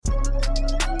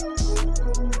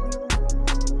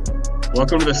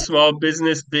Welcome to the Small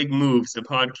Business Big Moves, the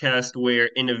podcast where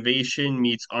innovation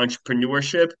meets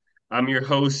entrepreneurship. I'm your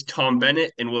host, Tom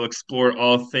Bennett, and we'll explore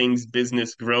all things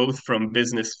business growth from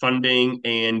business funding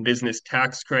and business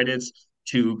tax credits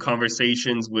to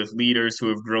conversations with leaders who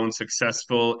have grown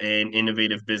successful and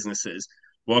innovative businesses.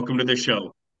 Welcome to the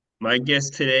show. My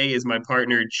guest today is my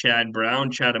partner, Chad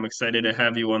Brown. Chad, I'm excited to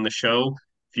have you on the show.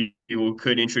 If you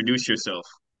could introduce yourself.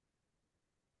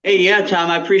 Hey, yeah,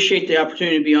 Tom, I appreciate the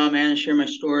opportunity to be on, man, and share my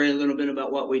story, a little bit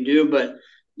about what we do. But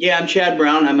yeah, I'm Chad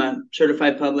Brown. I'm a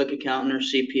certified public accountant or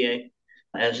CPA,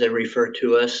 as they refer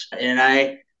to us. And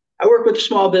I work with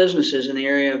small businesses in the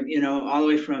area of, all the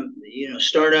way from,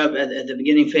 startup at the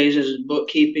beginning phases,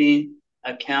 bookkeeping,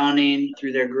 accounting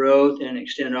through their growth and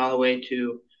extend all the way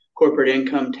to corporate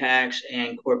income tax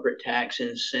and corporate tax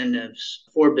incentives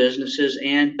for businesses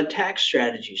and tax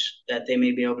strategies that they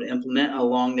may be able to implement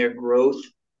along their growth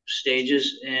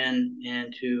stages and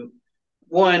to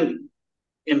one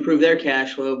improve their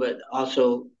cash flow, but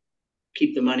also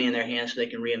keep the money in their hands so they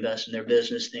can reinvest in their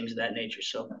business, things of that nature.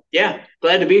 So yeah,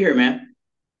 glad to be here, man.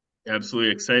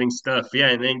 Absolutely exciting stuff. Yeah,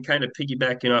 and then kind of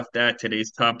piggybacking off that,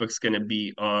 today's topic's going to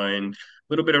be on a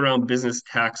little bit around business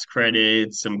tax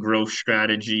credits, some growth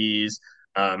strategies,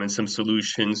 and some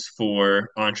solutions for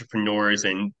entrepreneurs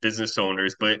and business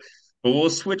owners. But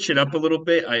we'll switch it up a little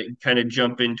bit. I kind of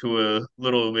jump into a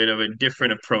little bit of a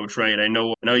different approach, right? I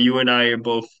know you and I are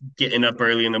both getting up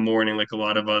early in the morning, like a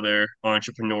lot of other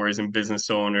entrepreneurs and business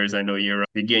owners. I know you're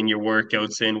getting your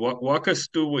workouts in. Walk us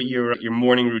through what your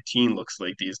morning routine looks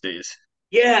like these days.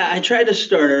 Yeah, I try to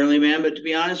start early, man, but to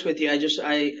be honest with you,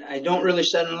 I don't really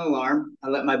set an alarm. I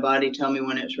let my body tell me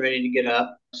when it's ready to get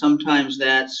up. Sometimes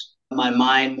that's my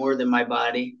mind more than my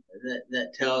body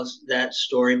that tells that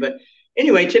story. But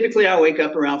anyway, typically I wake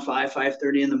up around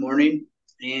 5:30 in the morning.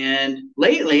 And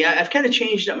lately I've kind of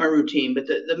changed up my routine, but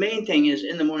the main thing is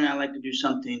in the morning I like to do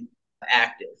something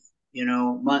active.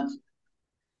 Month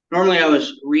Normally I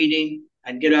was reading.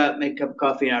 I'd get up, make a cup of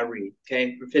coffee, and I'd read,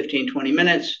 okay, for 15, 20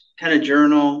 minutes, kind of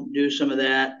journal, do some of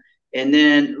that. And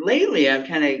then lately I've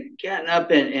kind of gotten up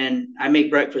and I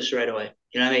make breakfast right away.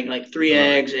 I make like three Love it.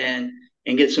 eggs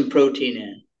and get some protein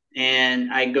in.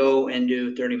 And I go and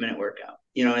do 30-minute workout.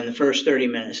 In the first 30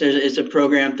 minutes. It's a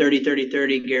program,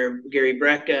 30-30-30. Gary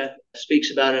Brecka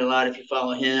speaks about it a lot if you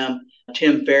follow him.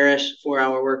 Tim Ferriss, 4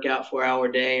 hour workout, 4 hour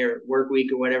day or work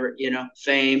week or whatever,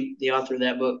 Fame, the author of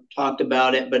that book, talked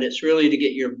about it. But it's really to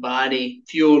get your body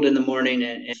fueled in the morning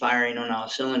and firing on all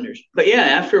cylinders. But yeah,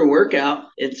 after a workout,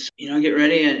 it's, get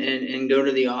ready and go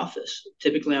to the office.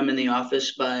 Typically, I'm in the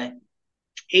office by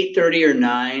 8:30 or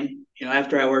 9.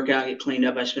 After I work out, get cleaned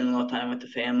up, I spend a little time with the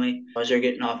family as they're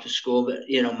getting off to school. But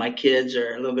my kids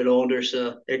are a little bit older,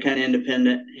 so they're kind of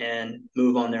independent and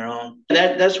move on their own.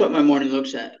 That's what my morning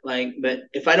looks at like. But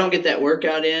if I don't get that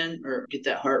workout in or get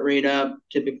that heart rate up,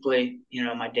 typically,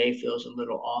 my day feels a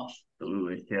little off.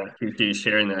 Absolutely. Yeah. Appreciate you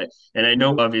sharing that. And I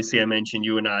know, obviously, I mentioned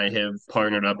you and I have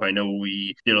partnered up. I know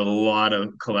we did a lot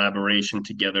of collaboration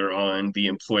together on the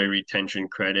employee retention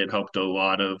credit, helped a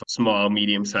lot of small,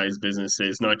 medium-sized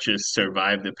businesses not just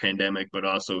survive the pandemic, but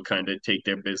also kind of take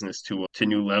their business to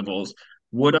new levels.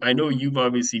 What I know you've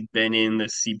obviously been in the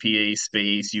CPA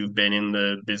space, you've been in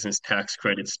the business tax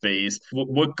credit space.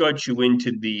 What got you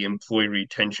into the employee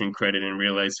retention credit and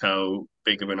realized how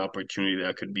big of an opportunity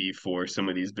that could be for some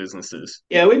of these businesses?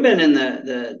 Yeah, we've been in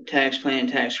the tax plan,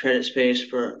 tax credit space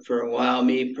for a while.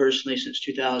 Me personally, since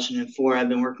 2004, I've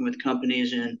been working with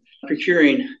companies and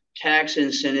procuring tax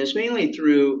incentives, mainly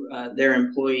through their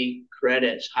employee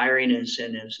credits, hiring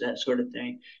incentives, that sort of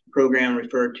thing. Program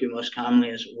referred to most commonly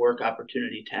as work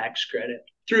opportunity tax credit.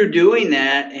 Through doing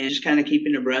that and just kind of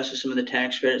keeping abreast of some of the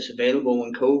tax credits available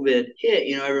when COVID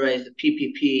hit, everybody's the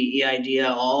PPP,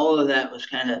 EIDL, all of that was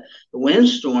kind of the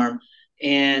windstorm.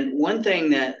 And one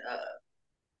thing that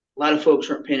a lot of folks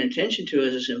weren't paying attention to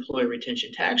is this employee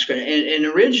retention tax credit. And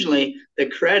originally, the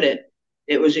credit,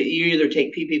 it was that you either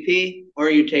take PPP or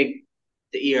you take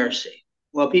the ERC.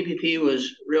 Well, PPP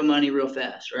was real money real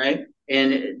fast, right?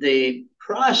 And the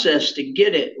process to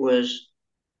get it was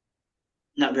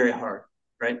not very hard,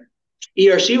 right?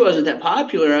 ERC wasn't that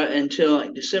popular until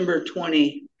like December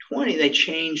 2020. They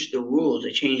changed the rules,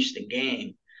 they changed the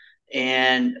game,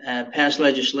 and passed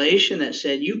legislation that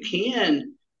said you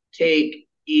can take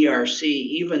ERC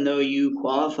even though you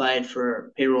qualified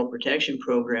for payroll protection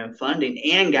program funding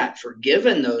and got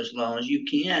forgiven those loans. You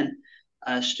can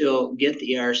still get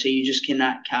the ERC. You just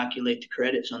cannot calculate the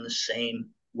credits on the same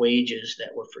wages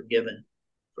that were forgiven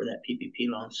for that PPP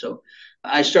loan. So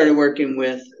I started working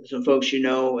with some folks,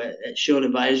 at Shield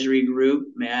Advisory Group,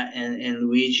 Matt and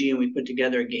Luigi, and we put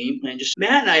together a game plan. Just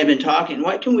Matt and I have been talking,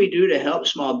 what can we do to help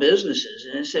small businesses?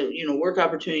 And I said, work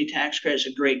opportunity tax credit is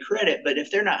a great credit, but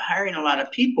if they're not hiring a lot of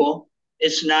people,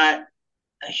 it's not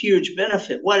a huge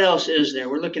benefit. What else is there?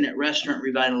 We're looking at restaurant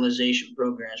revitalization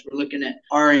programs. We're looking at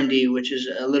R&D, which is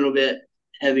a little bit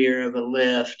heavier of a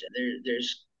lift.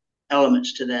 There's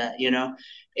elements to that,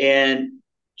 and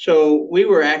so we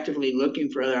were actively looking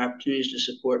for other opportunities to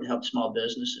support and help small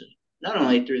businesses, not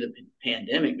only through the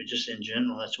pandemic, but just in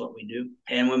general. That's what we do.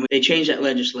 And when they changed that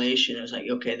legislation, it was like,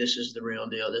 okay, this is the real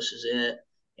deal. This is it.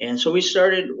 And so we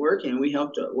started working. We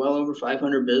helped well over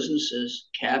 500 businesses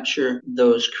capture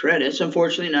those credits.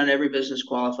 Unfortunately, not every business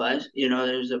qualifies.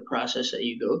 There's a process that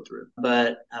you go through,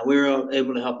 but we were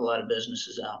able to help a lot of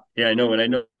businesses out. Yeah, I know. And I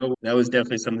know that was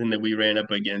definitely something that we ran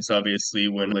up against, obviously,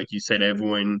 when, like you said,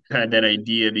 everyone had that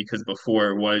idea because before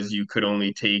it was you could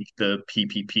only take the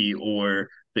PPP or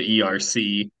the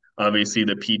ERC. Obviously,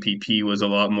 the PPP was a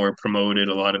lot more promoted.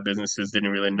 A lot of businesses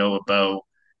didn't really know about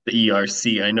the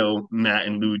ERC. I know Matt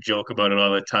and Lou joke about it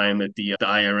all the time that the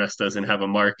IRS doesn't have a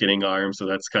marketing arm, so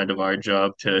that's kind of our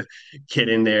job to get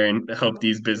in there and help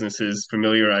these businesses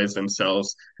familiarize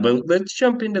themselves. But let's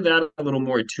jump into that a little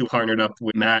more too. Partnered up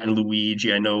with Matt and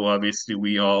Luigi. I know obviously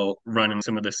we all run in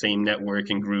some of the same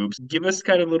networking groups. Give us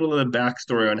kind of a little of the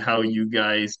backstory on how you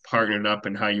guys partnered up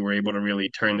and how you were able to really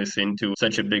turn this into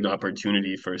such a big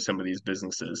opportunity for some of these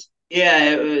businesses.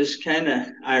 Yeah, it was kind of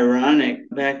ironic.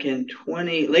 Back in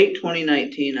late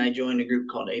 2019, I joined a group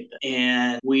called APEC,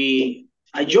 and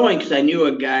I joined because I knew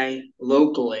a guy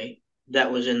locally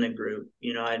that was in the group.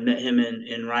 I'd met him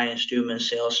in Ryan Stewman's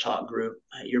Sales Talk group.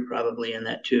 You're probably in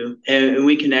that too. And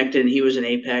we connected, and he was in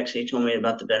Apex, and he told me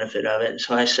about the benefit of it. And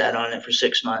so I sat on it for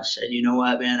 6 months, said, you know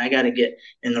what, man, I got to get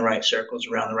in the right circles,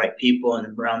 around the right people,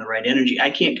 and around the right energy.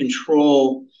 I can't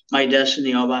control my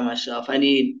destiny all by myself. I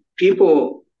need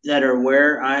people that are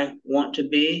where I want to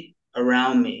be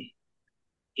around me,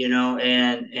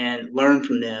 and learn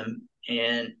from them.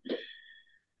 And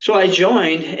so I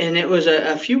joined, and it was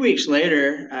a few weeks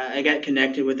later, I got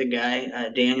connected with a guy,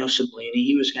 Daniel Sablini.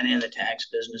 He was kind of in the tax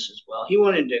business as well. He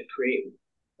wanted to create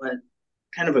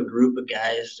kind of a group of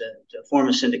guys to form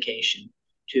a syndication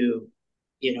to,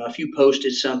 if you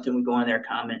posted something, we go on there,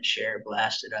 comment, share,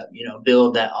 blast it up,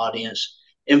 build that audience,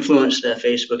 influence the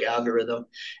Facebook algorithm.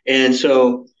 And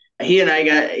so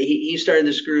he started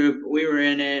this group. We were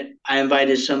in it. I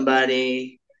invited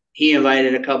somebody. He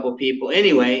invited a couple of people.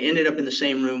 Anyway, ended up in the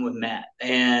same room with Matt.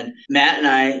 And Matt and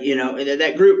I,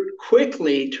 that group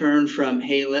quickly turned from,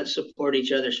 hey, let's support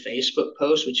each other's Facebook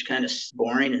posts, which kind of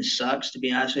boring and sucks, to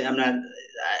be honest with you.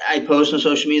 I post on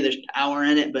social media, there's power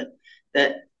in it, but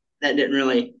that didn't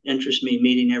really interest me,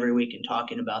 meeting every week and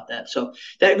talking about that. So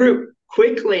that group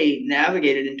quickly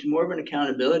navigated into more of an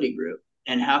accountability group.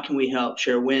 And how can we help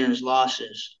share wins,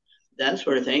 losses, that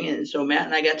sort of thing. And so Matt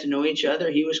and I got to know each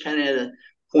other. He was kind of at a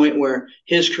point where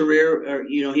his career,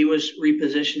 he was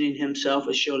repositioning himself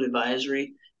with Shield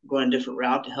Advisory, going a different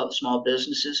route to help small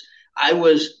businesses. I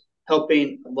was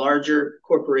helping larger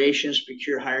corporations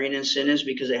procure hiring incentives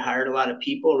because they hired a lot of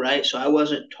people, right? So I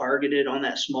wasn't targeted on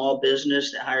that small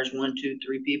business that hires 1, 2,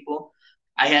 3 people.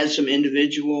 I had some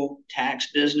individual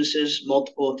tax businesses,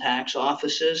 multiple tax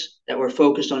offices that were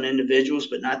focused on individuals,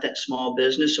 but not that small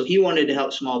business. So he wanted to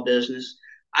help small business.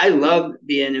 I love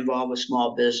being involved with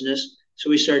small business. So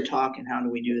we started talking, how do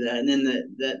we do that? And then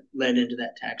that led into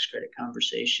that tax credit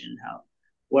conversation.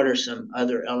 What are some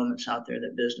other elements out there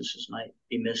that businesses might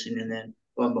be missing? And then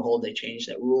lo and behold, they changed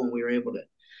that rule, and we were able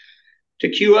to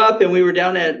queue up, and we were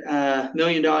down at $1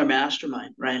 Million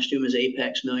Mastermind, Ryan Stewman's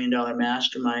Apex $1 Million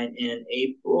Mastermind in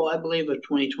April, I believe, of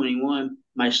 2021.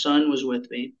 My son was with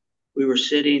me. We were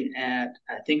sitting at,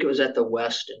 I think it was at the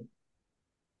Westin,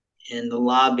 in the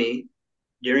lobby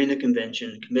during the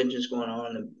convention. The convention's going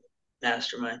on, the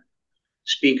mastermind,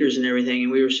 speakers and everything.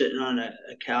 And we were sitting on a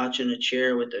couch and a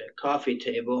chair with a coffee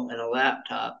table and a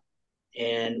laptop.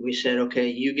 And we said, okay,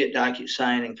 you get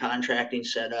DocuSign and contracting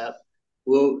set up.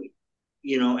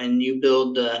 And you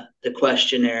build the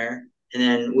questionnaire, and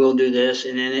then we'll do this.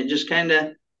 And then it just kind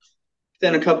of,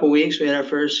 within a couple of weeks, we had our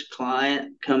first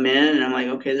client come in, and I'm like,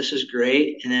 okay, this is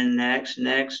great. And then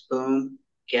next, boom,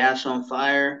 gas on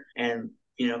fire, and,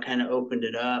 kind of opened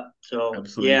it up. So,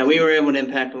 absolutely. Yeah, we were able to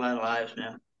impact a lot of lives,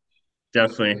 man.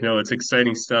 Definitely. No, it's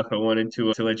exciting stuff. I wanted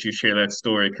to let you share that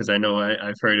story because I know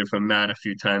I've heard it from Matt a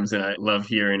few times, and I love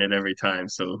hearing it every time.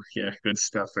 So yeah, good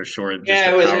stuff for sure.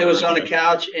 Yeah, it was on the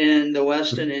couch in the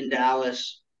Westin in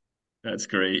Dallas. That's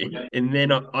great. And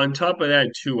then on top of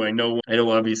that too, I know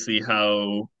obviously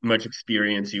how much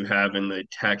experience you have in the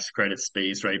tax credit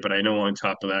space, right? But I know on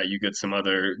top of that you get some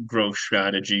other growth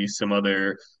strategies, some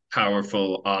other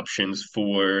powerful options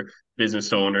for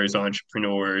business owners,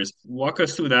 entrepreneurs. Walk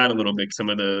us through that a little bit, some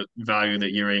of the value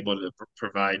that you're able to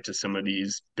provide to some of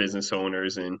these business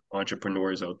owners and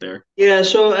entrepreneurs out there. Yeah,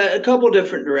 so a couple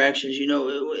different directions.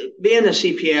 Being a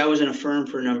CPA, I was in a firm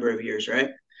for a number of years, right?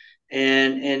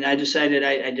 And I decided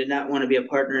I did not want to be a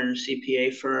partner in a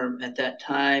CPA firm at that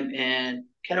time, and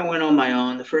kind of went on my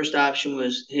own. The first option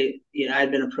was, hey,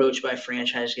 I'd been approached by a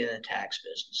franchise getting a tax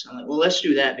business. I'm like, well, let's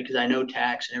do that because I know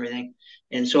tax and everything.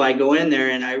 And so I go in there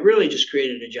and I really just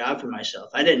created a job for myself.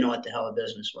 I didn't know what the hell a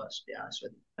business was, to be honest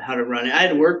with you, how to run it. I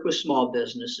had worked with small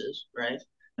businesses, right?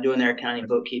 Doing their accounting,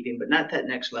 bookkeeping, but not that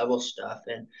next level stuff.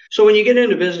 And so when you get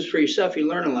into business for yourself, you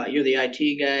learn a lot. You're the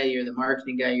IT guy, you're the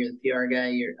marketing guy, you're the PR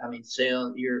guy,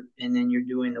 sales, and then you're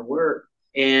doing the work.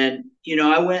 And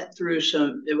I went through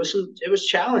it was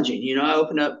challenging. I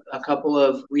opened up a couple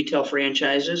of retail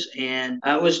franchises and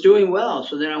I was doing well.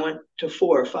 So then I went to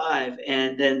 4 or 5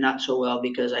 and then not so well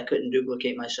because I couldn't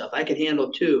duplicate myself. I could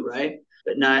handle 2, right?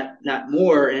 But not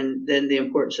more. And then the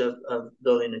importance of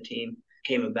building a team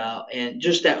came about, and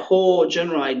just that whole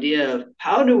general idea of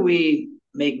how do we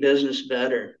make business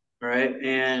better, right?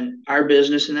 And our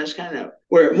business, and that's kind of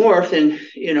where it morphed.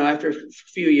 And after a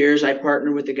few years, I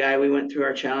partnered with the guy. We went through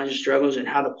our challenges, struggles, and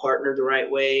how to partner the right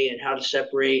way, and how to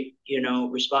separate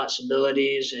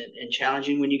responsibilities, and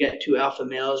challenging when you got 2 alpha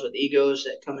males with egos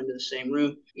that come into the same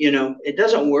room. It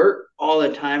doesn't work all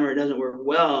the time, or it doesn't work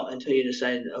well until you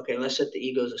decide, okay, let's set the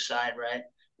egos aside, right?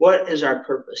 What is our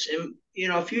purpose? And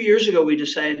a few years ago, we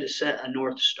decided to set a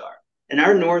North Star. And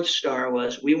our North Star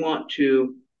was, we want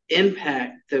to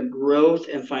impact the growth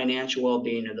and financial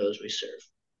well-being of those we serve.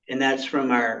 And that's from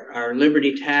our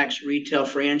Liberty Tax retail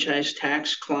franchise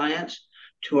tax clients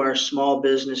to our small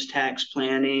business tax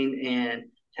planning and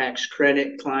tax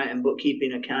credit client and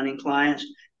bookkeeping accounting clients.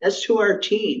 That's to our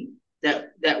team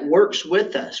that works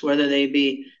with us, whether they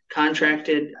be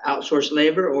contracted outsourced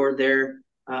labor or they're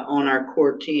on our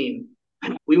core team.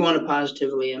 We want to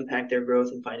positively impact their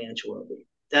growth and financial well-being.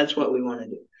 That's what we want to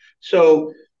do.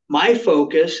 So my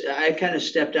focus, I kind of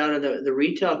stepped out of the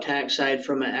retail tax side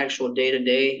from an actual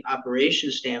day-to-day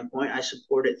operation standpoint. I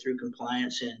support it through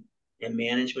compliance and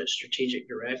management strategic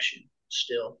direction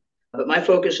still. But my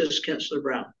focus is Kinsler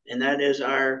Brown, and that is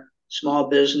our small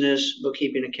business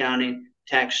bookkeeping, accounting,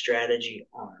 tax strategy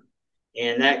arm.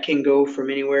 And that can go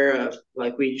from anywhere of,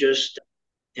 like we just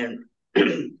and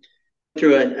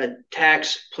through a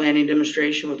tax planning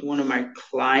demonstration with one of my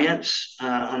clients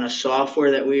on a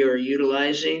software that we are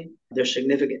utilizing. There's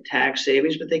significant tax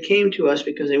savings, but they came to us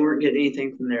because they weren't getting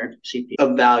anything from their CPA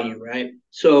of value, right?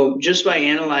 So just by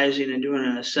analyzing and doing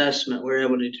an assessment, we're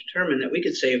able to determine that we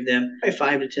could save them by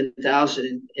 5 to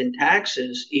 10,000 in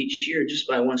taxes each year just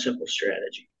by one simple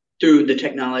strategy through the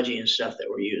technology and stuff that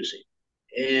we're using.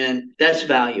 And that's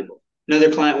valuable.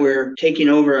 Another client, we're taking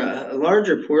over a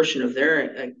larger portion of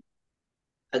their,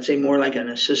 I'd say more like an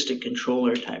assistant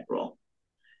controller type role.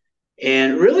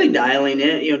 And really dialing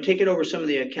in, taking over some of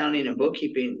the accounting and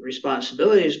bookkeeping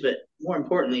responsibilities, but more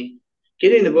importantly,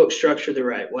 getting the book structured the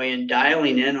right way and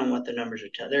dialing in on what the numbers are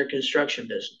telling. They're a construction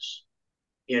business.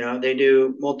 They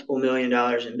do multiple $1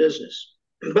 million in business.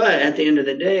 But at the end of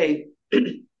the day,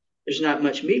 there's not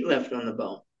much meat left on the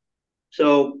bone.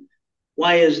 So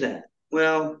why is that?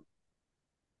 Well,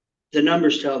 the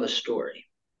numbers tell the story.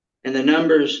 And the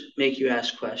numbers make you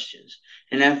ask questions.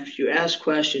 And after you ask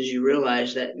questions, you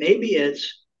realize that maybe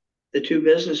it's the 2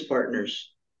 business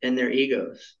partners and their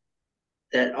egos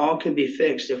that all could be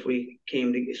fixed if we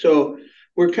came together. So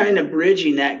we're kind of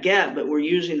bridging that gap, but we're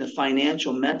using the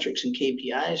financial metrics and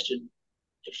KPIs to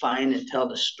define and tell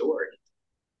the story,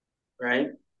 right?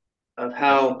 Of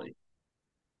how,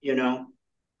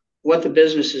 what the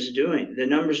business is doing. The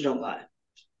numbers don't lie.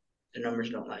 The numbers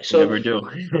don't lie. So Never do.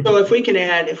 So if we can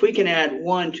add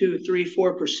 1, 2, 3,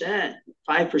 4%,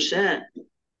 5%,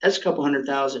 that's a couple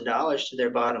 $100,000 to their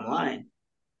bottom line.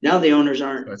 Now the owners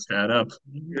aren't, Let's add up.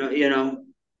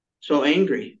 So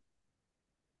angry,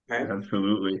 right?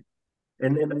 Absolutely.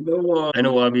 And I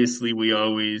know obviously we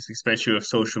always, especially with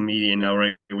social media now,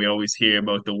 right? We always hear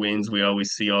about the wins. We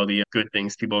always see all the good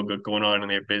things people got going on in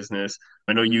their business.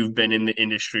 I know you've been in the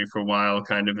industry for a while,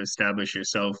 kind of established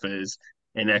yourself as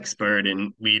an expert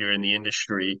and leader in the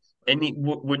industry.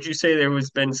 Would you say there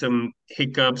has been some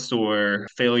hiccups or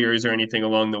failures or anything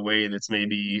along the way that's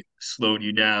maybe slowed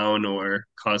you down or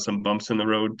caused some bumps in the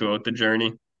road throughout the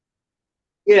journey?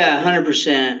 Yeah,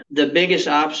 100%. The biggest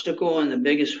obstacle and the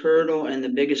biggest hurdle and the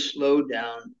biggest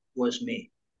slowdown was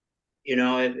me.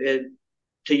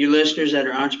 To your listeners that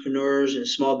are entrepreneurs and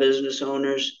small business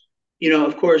owners,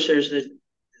 of course,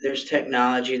 there's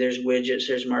technology, there's widgets,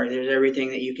 there's marketing, there's everything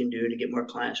that you can do to get more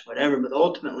clients, whatever. But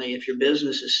ultimately, if your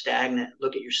business is stagnant,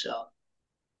 look at yourself.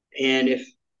 And if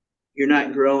you're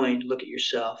not growing, look at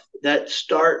yourself. That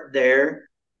start there,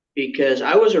 because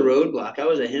I was a roadblock, I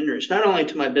was a hindrance, not only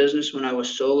to my business when I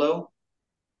was solo,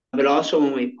 but also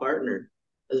when we partnered.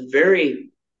 I was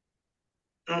very,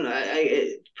 I don't know,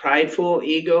 prideful,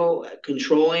 ego,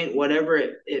 controlling, whatever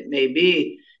it may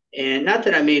be. And not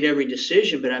that I made every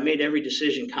decision, but I made every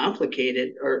decision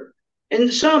complicated,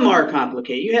 and some are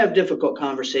complicated. You have difficult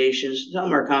conversations,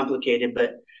 some are complicated,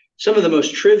 but some of the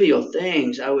most trivial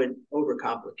things I would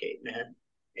overcomplicate, man.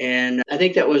 And I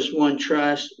think that was one,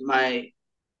 trust, my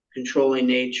controlling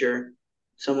nature,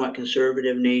 somewhat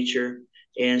conservative nature.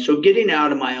 And so getting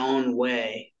out of my own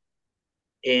way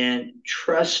and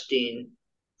trusting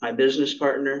my business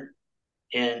partner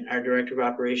and our director of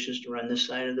operations to run this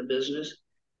side of the business.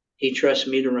 He trusts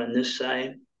me to run this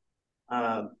side.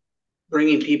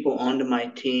 Bringing people onto my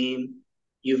team.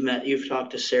 You've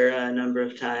talked to Sarah a number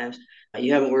of times.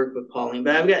 You haven't worked with Pauline,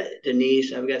 but I've got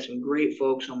Denise. I've got some great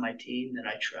folks on my team that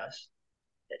I trust,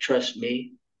 that trust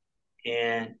me.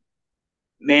 And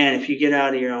man, if you get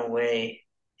out of your own way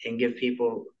and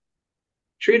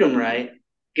treat them right,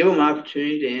 give them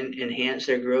opportunity to enhance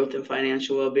their growth and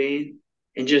financial well-being,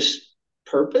 and just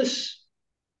purpose,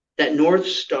 that North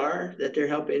Star, that they're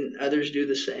helping others do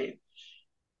the same.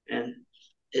 And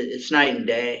it's night and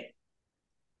day.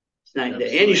 It's night and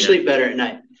day. And you sleep better at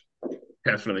night.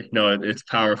 Definitely. No, it's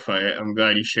powerful. I'm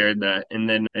glad you shared that. And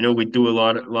then I know we do a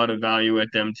lot of value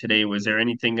at them today. Was there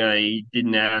anything I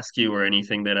didn't ask you or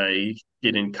anything that I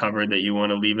didn't cover that you want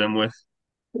to leave them with?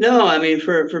 No, I mean,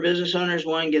 for business owners,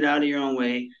 one, get out of your own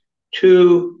way.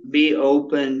 Two, be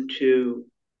open to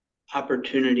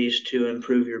opportunities to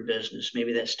improve your business.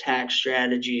 Maybe that's tax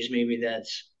strategies, maybe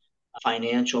that's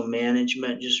financial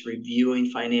management, just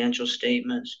reviewing financial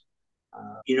statements.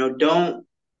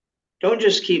 Don't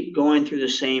just keep going through the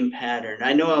same pattern.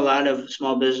 I know a lot of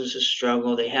small businesses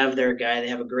struggle. They have their guy, they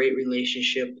have a great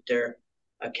relationship with their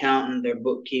accountant, their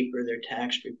bookkeeper, their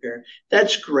tax preparer.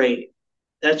 That's great.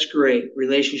 That's great.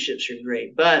 Relationships are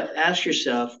great. But ask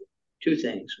yourself two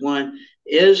things. One,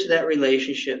 is that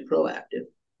relationship proactive,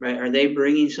 right? Are they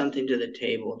bringing something to the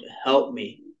table to help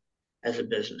me as a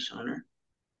business owner?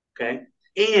 Okay.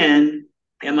 And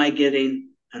am I getting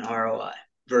an ROI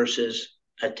versus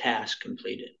a task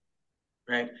completed?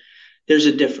 Right? There's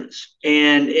a difference.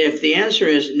 And if the answer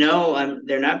is no,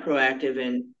 they're not proactive,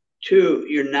 and two,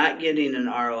 you're not getting an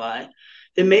ROI,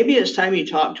 then maybe it's time you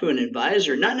talk to an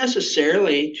advisor, not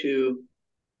necessarily to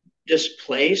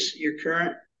displace your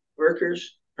current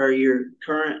workers or your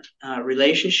current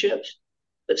relationships,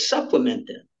 but supplement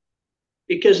them,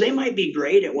 because they might be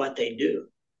great at what they do.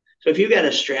 So if you've got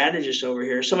a strategist over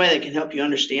here, somebody that can help you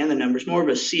understand the numbers, more of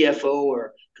a CFO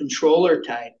or controller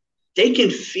type, they can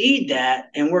feed that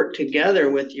and work together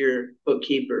with your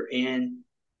bookkeeper and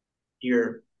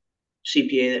your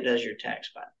CPA that does your tax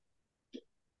filing.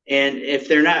 And if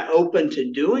they're not open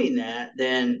to doing that,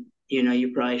 then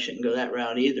you probably shouldn't go that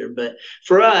route either. But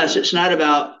for us, it's not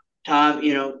about, Tom,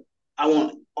 I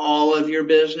want all of your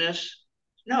business.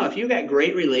 No, if you got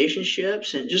great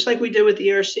relationships, and just like we did with the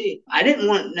ERC, I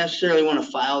didn't necessarily want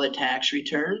to file the tax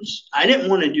returns. I didn't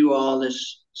want to do all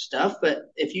this stuff.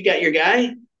 But if you got your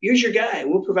guy, use your guy.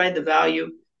 We'll provide the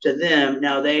value to them.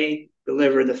 Now they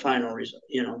deliver the final result,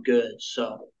 goods.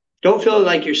 So don't feel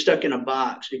like you're stuck in a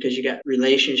box because you got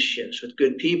relationships with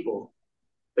good people,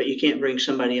 but you can't bring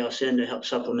somebody else in to help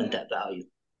supplement that value.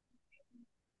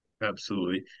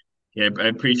 Absolutely. Yeah, I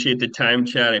appreciate the time,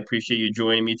 Chad. I appreciate you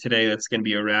joining me today. That's going to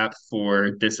be a wrap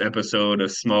for this episode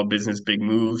of Small Business Big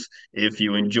Moves. If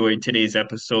you enjoyed today's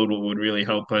episode, what would really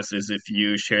help us is if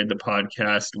you shared the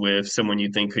podcast with someone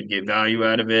you think could get value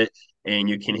out of it. And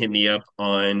you can hit me up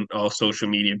on all social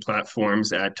media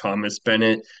platforms at Thomas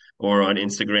Bennett or on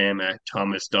Instagram at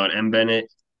thomas.mbennett.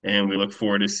 And we look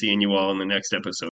forward to seeing you all in the next episode.